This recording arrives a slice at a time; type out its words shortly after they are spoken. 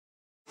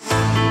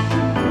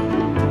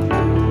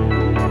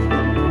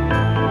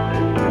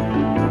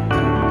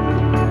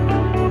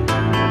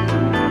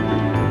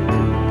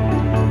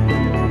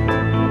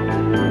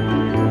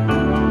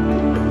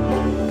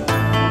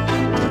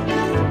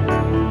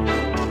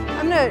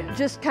to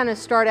just kind of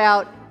start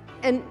out,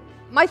 and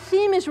my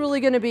theme is really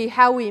going to be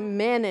how we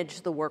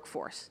manage the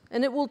workforce.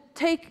 And it will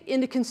take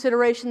into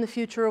consideration the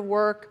future of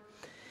work.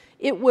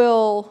 It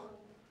will,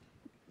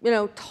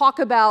 talk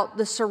about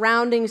the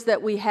surroundings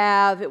that we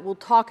have. It will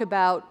talk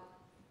about,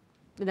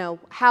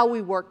 how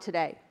we work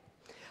today.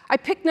 I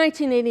picked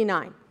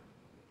 1989.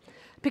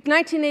 I picked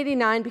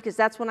 1989 because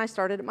that's when I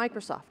started at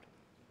Microsoft.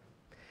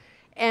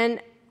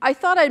 And I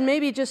thought I'd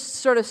maybe just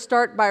sort of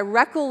start by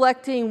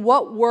recollecting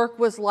what work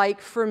was like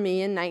for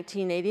me in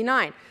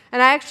 1989.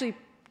 And I actually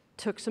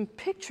took some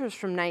pictures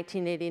from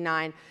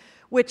 1989,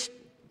 which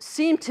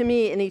seemed to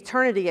me an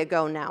eternity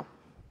ago now.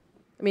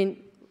 I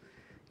mean,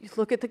 you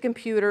look at the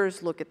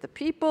computers, look at the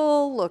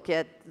people, look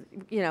at,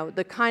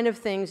 the kind of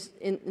things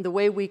in the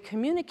way we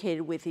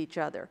communicated with each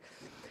other.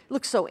 It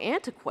looks so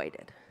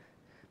antiquated.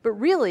 But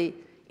really,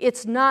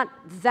 it's not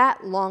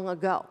that long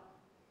ago.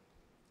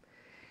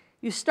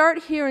 You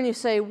start here and you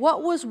say,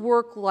 what was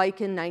work like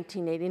in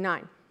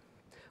 1989?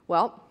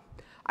 Well,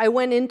 I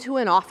went into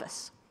an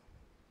office.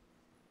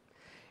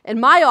 And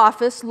my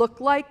office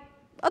looked like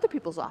other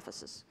people's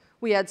offices.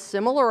 We had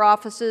similar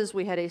offices.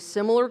 We had a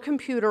similar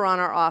computer on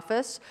our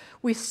office.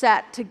 We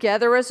sat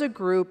together as a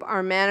group.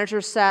 Our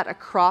manager sat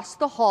across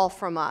the hall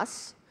from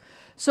us.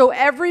 So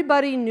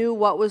everybody knew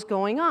what was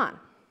going on.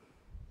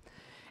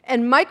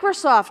 And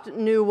Microsoft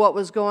knew what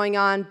was going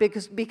on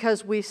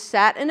because we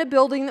sat in a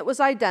building that was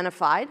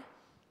identified.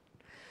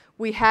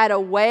 We had a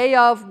way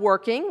of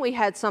working. We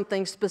had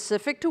something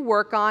specific to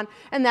work on,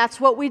 and that's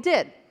what we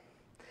did.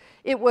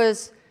 It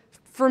was,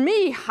 for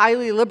me,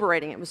 highly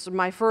liberating. It was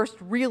my first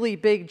really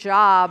big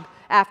job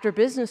after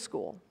business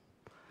school.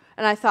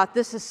 And I thought,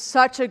 this is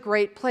such a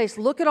great place.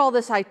 Look at all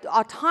this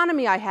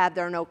autonomy I had.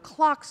 There are no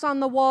clocks on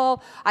the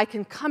wall. I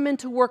can come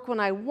into work when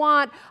I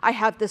want. I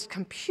have this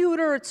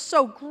computer. It's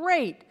so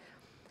great.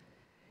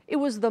 It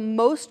was the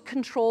most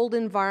controlled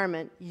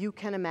environment you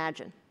can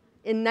imagine.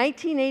 In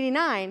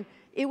 1989,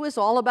 it was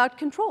all about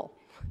control.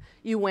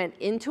 You went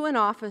into an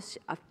office,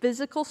 a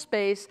physical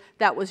space,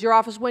 that was your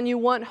office. When you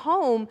went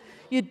home,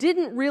 you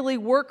didn't really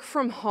work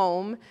from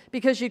home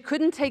because you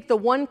couldn't take the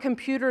one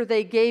computer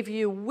they gave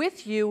you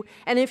with you,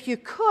 and if you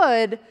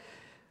could,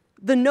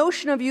 the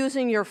notion of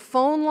using your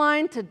phone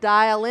line to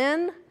dial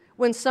in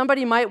when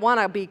somebody might want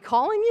to be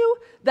calling you,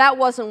 that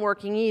wasn't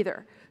working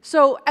either.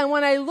 So, and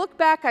when I look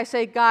back, I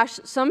say, gosh,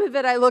 some of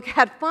it I look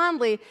at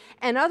fondly,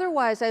 and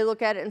otherwise I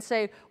look at it and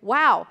say,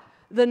 wow,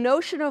 the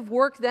notion of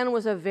work then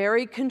was a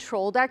very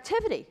controlled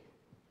activity.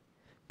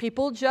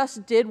 People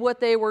just did what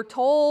they were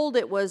told.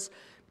 It was,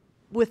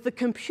 with the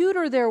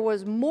computer, there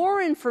was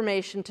more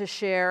information to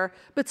share,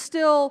 but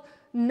still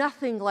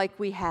nothing like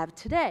we have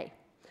today.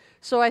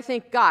 So I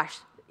think, gosh,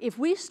 if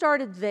we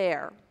started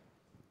there,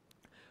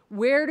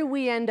 where do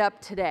we end up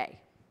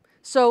today?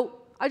 So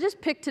I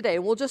just picked today.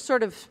 We'll just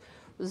sort of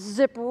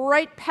zip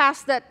right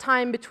past that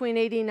time between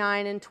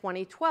 '89 and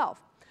 2012.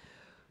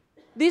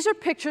 These are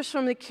pictures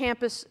from the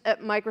campus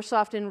at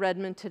Microsoft in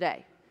Redmond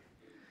today.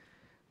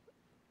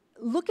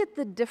 Look at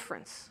the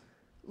difference.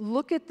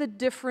 Look at the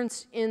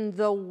difference in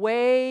the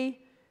way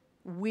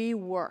we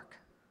work.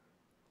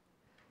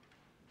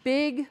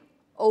 Big,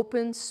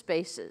 open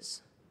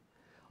spaces.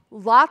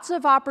 Lots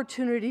of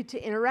opportunity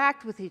to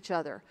interact with each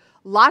other.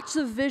 Lots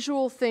of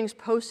visual things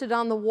posted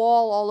on the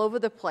wall all over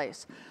the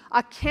place.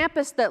 A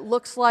campus that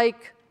looks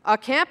like a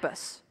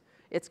campus.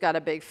 It's got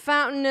a big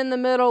fountain in the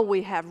middle.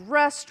 We have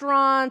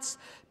restaurants.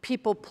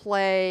 People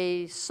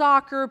play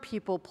soccer.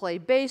 People play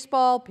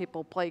baseball.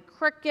 People play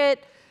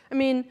cricket. I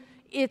mean,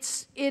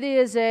 it's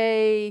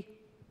a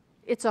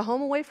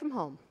home away from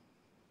home.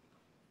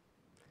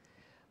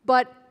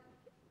 But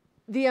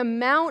the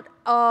amount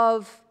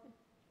of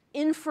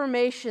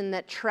information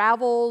that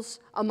travels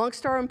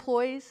amongst our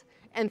employees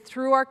and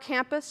through our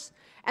campus,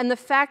 and the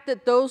fact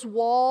that those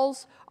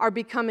walls are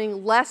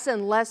becoming less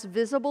and less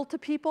visible to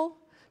people,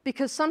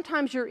 because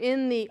sometimes you're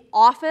in the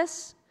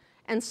office,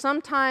 and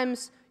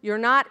sometimes you're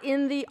not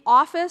in the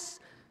office,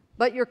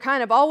 but you're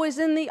kind of always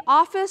in the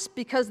office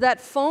because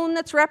that phone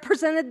that's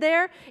represented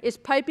there is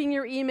piping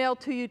your email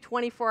to you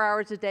 24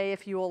 hours a day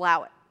if you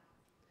allow it.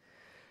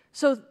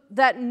 So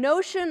that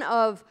notion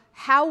of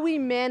how we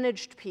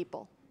managed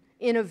people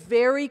in a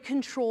very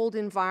controlled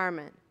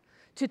environment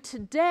to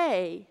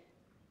today,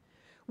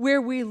 where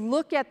we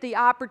look at the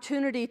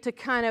opportunity to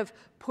kind of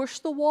push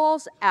the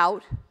walls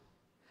out,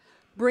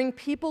 bring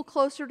people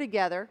closer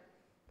together,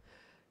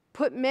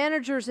 put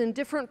managers in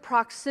different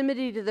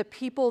proximity to the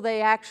people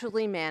they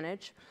actually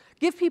manage,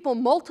 give people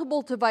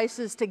multiple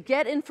devices to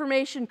get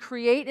information,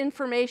 create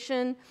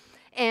information,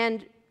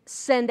 and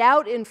send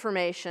out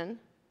information.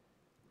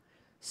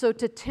 So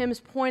to Tim's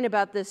point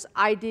about this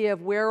idea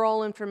of where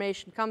all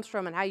information comes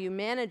from and how you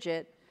manage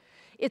it,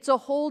 it's a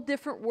whole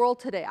different world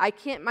today.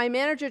 My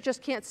manager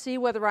just can't see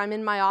whether I'm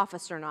in my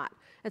office or not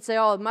and say,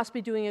 oh, it must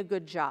be doing a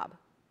good job.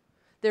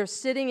 They're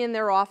sitting in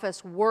their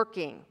office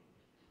working.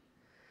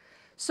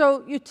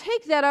 So you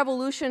take that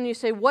evolution and you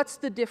say, what's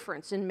the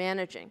difference in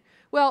managing?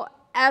 Well,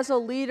 as a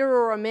leader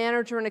or a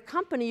manager in a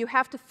company, you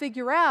have to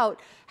figure out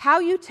how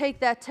you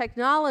take that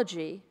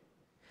technology,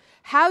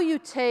 how you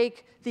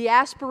take the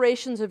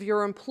aspirations of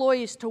your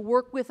employees to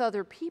work with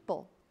other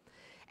people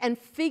and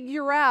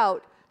figure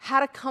out how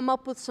to come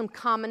up with some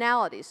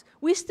commonalities.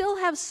 We still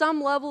have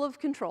some level of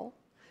control.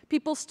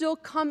 People still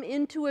come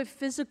into a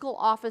physical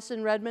office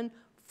in Redmond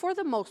for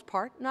the most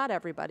part, not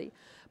everybody,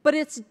 but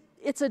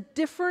it's a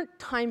different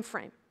time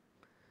frame.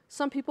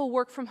 Some people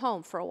work from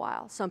home for a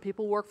while. Some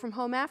people work from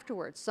home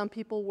afterwards. Some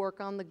people work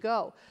on the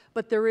go.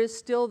 But there is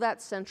still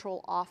that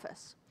central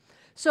office.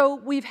 So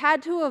we've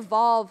had to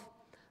evolve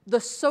the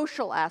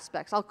social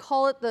aspects. I'll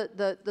call it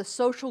the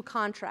social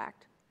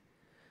contract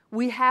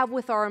we have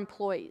with our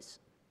employees,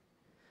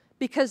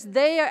 because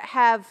they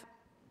have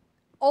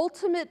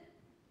ultimate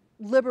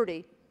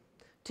liberty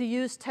to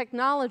use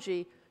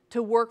technology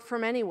to work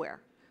from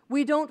anywhere.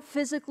 We don't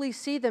physically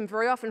see them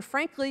very often.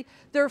 Frankly,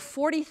 there are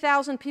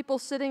 40,000 people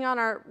sitting on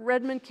our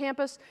Redmond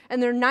campus,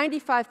 and there are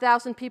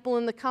 95,000 people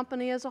in the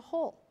company as a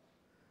whole.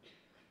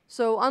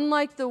 So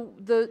unlike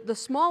the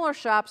smaller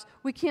shops,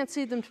 we can't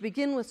see them to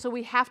begin with, so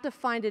we have to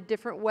find a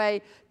different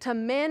way to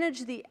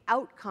manage the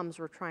outcomes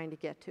we're trying to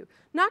get to.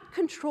 Not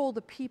control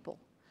the people,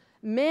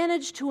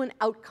 manage to an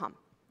outcome.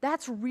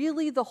 That's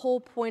really the whole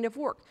point of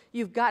work.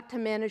 You've got to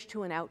manage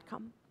to an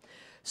outcome.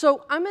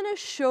 So I'm going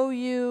to show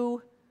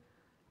you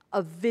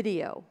a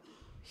video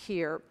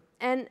here,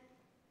 and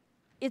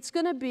it's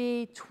going to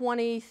be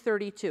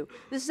 2032.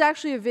 This is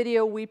actually a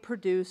video we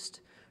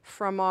produced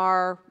from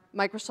our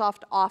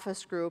Microsoft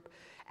Office group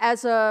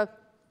as a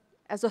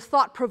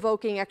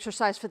thought-provoking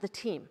exercise for the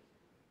team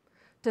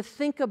to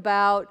think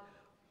about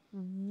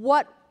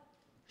what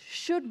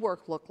should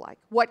work look like,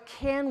 what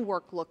can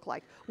work look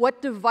like,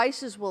 what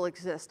devices will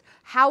exist,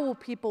 how will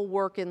people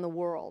work in the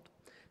world.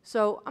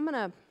 So I'm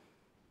going to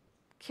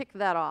kick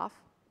that off.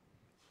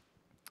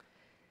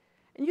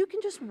 And you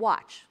can just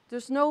watch.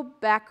 There's no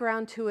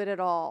background to it at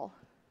all.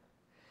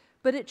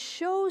 But it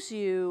shows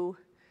you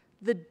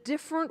the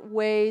different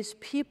ways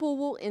people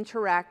will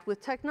interact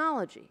with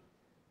technology.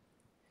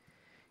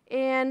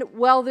 And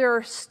while there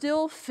are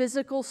still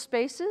physical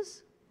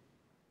spaces,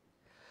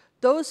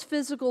 those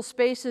physical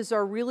spaces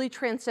are really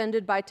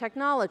transcended by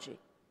technology.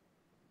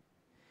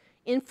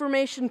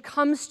 Information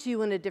comes to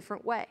you in a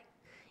different way.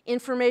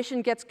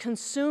 Information gets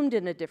consumed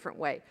in a different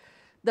way.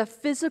 The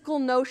physical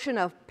notion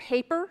of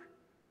paper,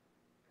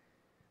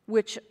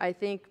 which I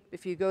think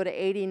if you go to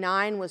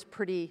 '89 was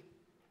pretty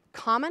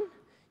common.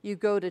 You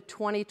go to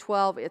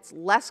 2012, it's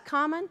less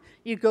common.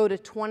 You go to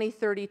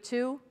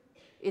 2032,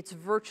 it's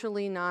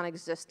virtually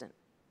non-existent.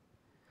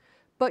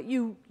 But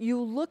you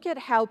look at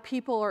how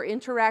people are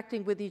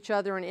interacting with each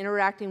other and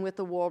interacting with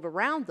the world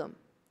around them,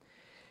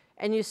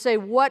 and you say,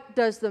 what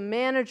does the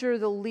manager,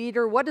 the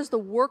leader, what does the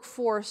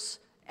workforce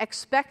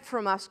expect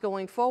from us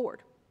going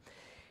forward?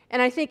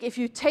 And I think if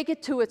you take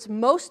it to its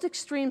most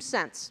extreme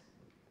sense,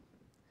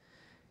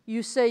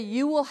 you say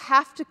you will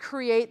have to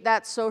create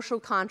that social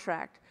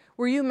contract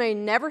where you may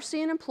never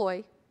see an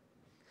employee,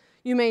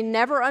 you may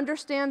never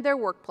understand their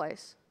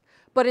workplace,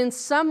 but in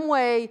some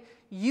way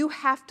you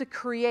have to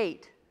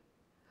create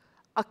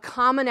a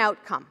common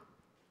outcome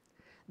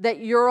that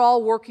you're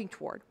all working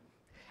toward.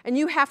 And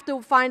you have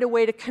to find a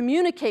way to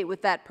communicate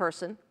with that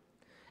person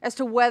as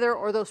to whether,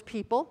 or those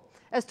people,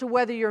 as to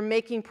whether you're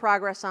making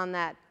progress on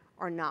that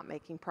or not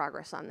making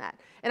progress on that.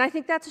 And I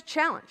think that's a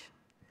challenge.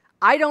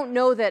 I don't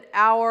know that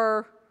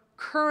our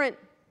current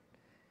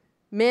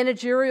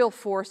managerial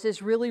force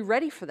is really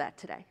ready for that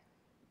today.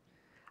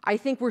 I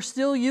think we're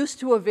still used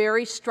to a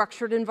very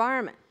structured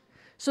environment.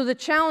 So the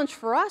challenge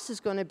for us is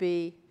going to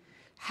be,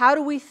 how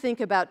do we think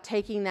about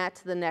taking that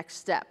to the next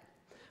step?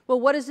 Well,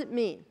 what does it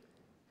mean?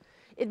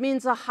 It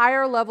means a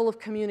higher level of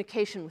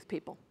communication with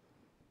people.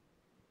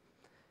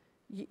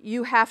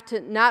 You have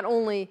to not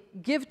only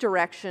give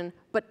direction,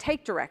 but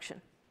take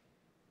direction.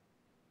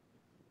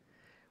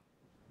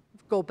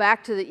 Go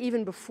back to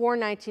even before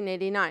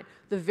 1989.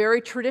 The very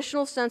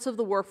traditional sense of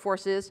the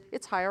workforce is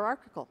it's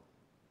hierarchical.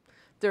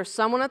 There's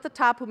someone at the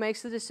top who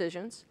makes the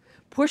decisions,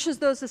 pushes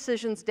those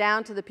decisions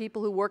down to the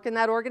people who work in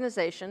that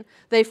organization.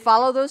 They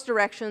follow those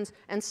directions,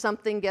 and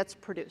something gets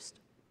produced.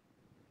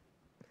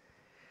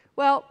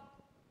 Well,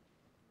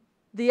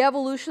 the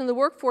evolution of the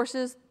workforce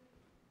is,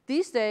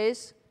 these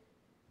days,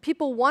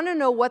 people want to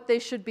know what they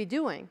should be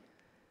doing,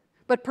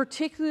 but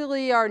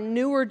particularly our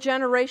newer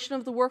generation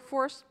of the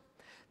workforce,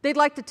 they'd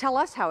like to tell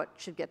us how it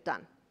should get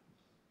done.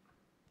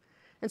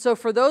 And so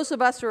for those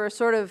of us who are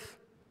sort of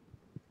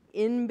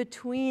in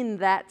between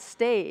that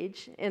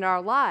stage in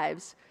our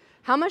lives,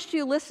 how much do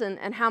you listen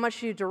and how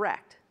much do you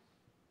direct?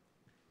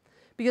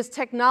 Because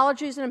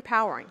technology is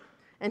empowering,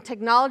 and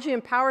technology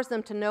empowers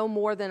them to know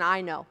more than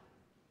I know.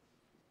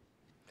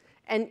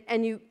 And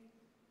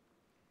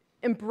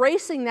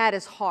embracing that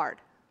is hard.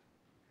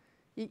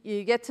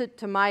 You get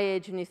to my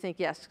age and you think,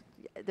 yes,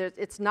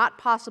 it's not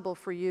possible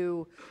for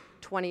you,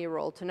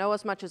 20-year-old, to know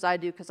as much as I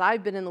do, because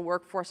I've been in the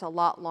workforce a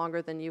lot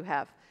longer than you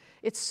have.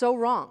 It's so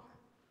wrong.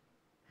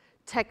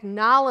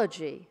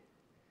 Technology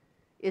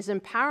is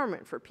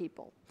empowerment for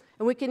people.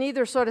 And we can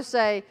either sort of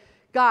say,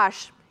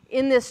 gosh,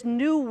 in this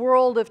new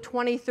world of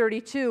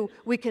 2032,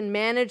 we can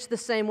manage the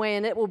same way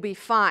and it will be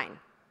fine.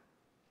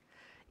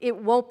 it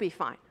won't be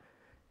fine.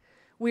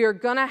 We are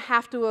going to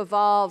have to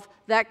evolve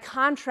that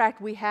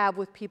contract we have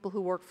with people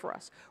who work for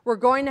us. We're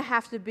going to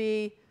have to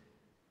be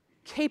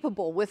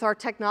capable with our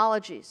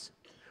technologies.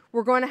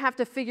 We're going to have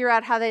to figure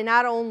out how they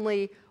not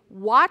only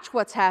watch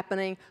what's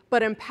happening,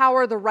 but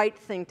empower the right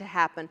thing to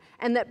happen,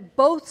 and that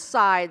both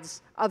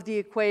sides of the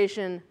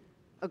equation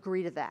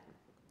agree to that.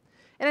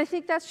 And I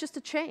think that's just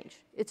a change.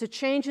 It's a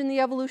change in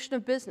the evolution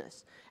of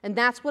business, and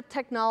that's what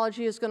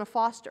technology is going to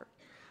foster.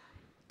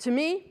 To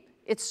me,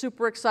 it's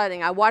super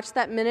exciting. I watched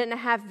that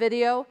 1.5-minute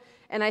video,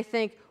 and I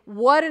think,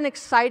 what an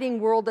exciting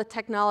world that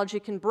technology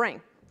can bring.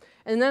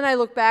 And then I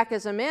look back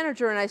as a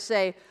manager and I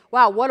say,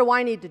 wow, what do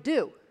I need to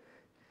do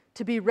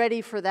to be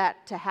ready for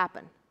that to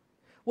happen?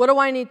 What do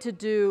I need to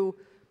do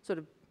sort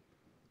of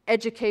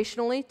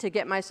educationally to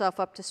get myself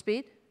up to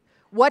speed?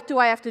 What do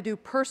I have to do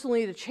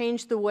personally to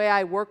change the way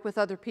I work with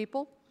other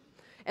people?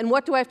 And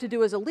what do I have to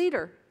do as a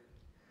leader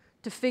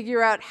to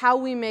figure out how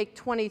we make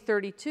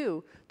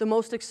 2032 the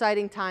most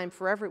exciting time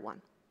for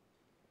everyone?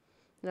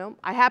 You know,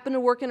 I happen to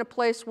work in a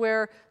place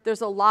where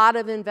there's a lot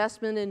of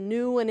investment in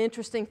new and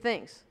interesting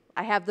things.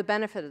 I have the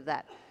benefit of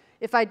that.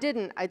 If I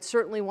didn't, I'd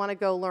certainly want to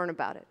go learn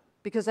about it,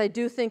 because I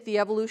do think the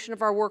evolution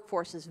of our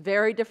workforce is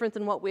very different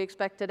than what we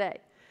expect today.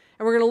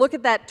 And we're going to look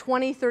at that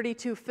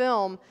 2032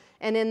 film,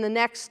 and in the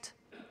next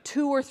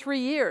 2 or 3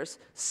 years,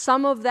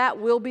 some of that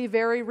will be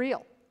very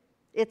real.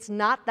 It's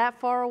not that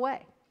far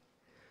away.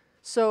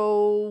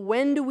 So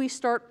when do we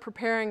start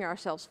preparing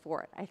ourselves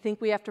for it? I think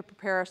we have to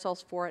prepare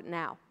ourselves for it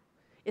now.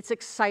 It's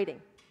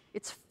exciting.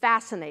 It's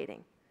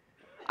fascinating.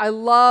 I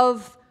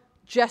love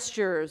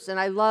gestures, and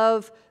I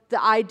love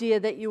the idea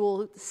that you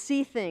will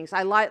see things.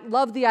 I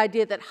love the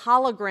idea that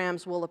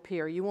holograms will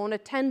appear. You won't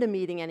attend a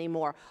meeting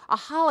anymore. A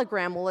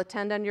hologram will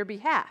attend on your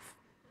behalf.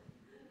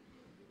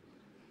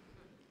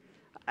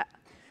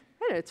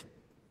 It's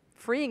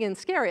freeing and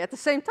scary at the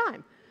same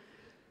time.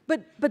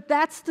 But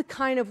that's the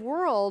kind of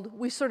world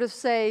we sort of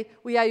say,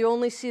 well, yeah, you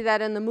only see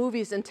that in the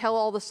movies until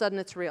all of a sudden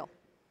it's real.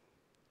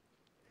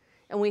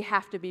 And we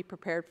have to be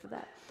prepared for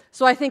that.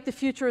 So I think the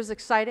future is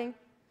exciting.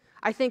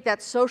 I think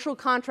that social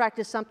contract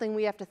is something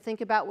we have to think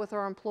about with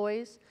our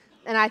employees.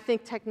 And I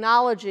think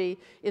technology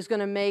is going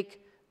to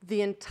make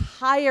the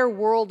entire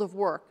world of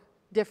work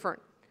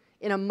different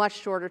in a much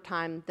shorter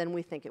time than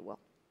we think it will.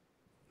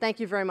 Thank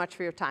you very much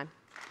for your time.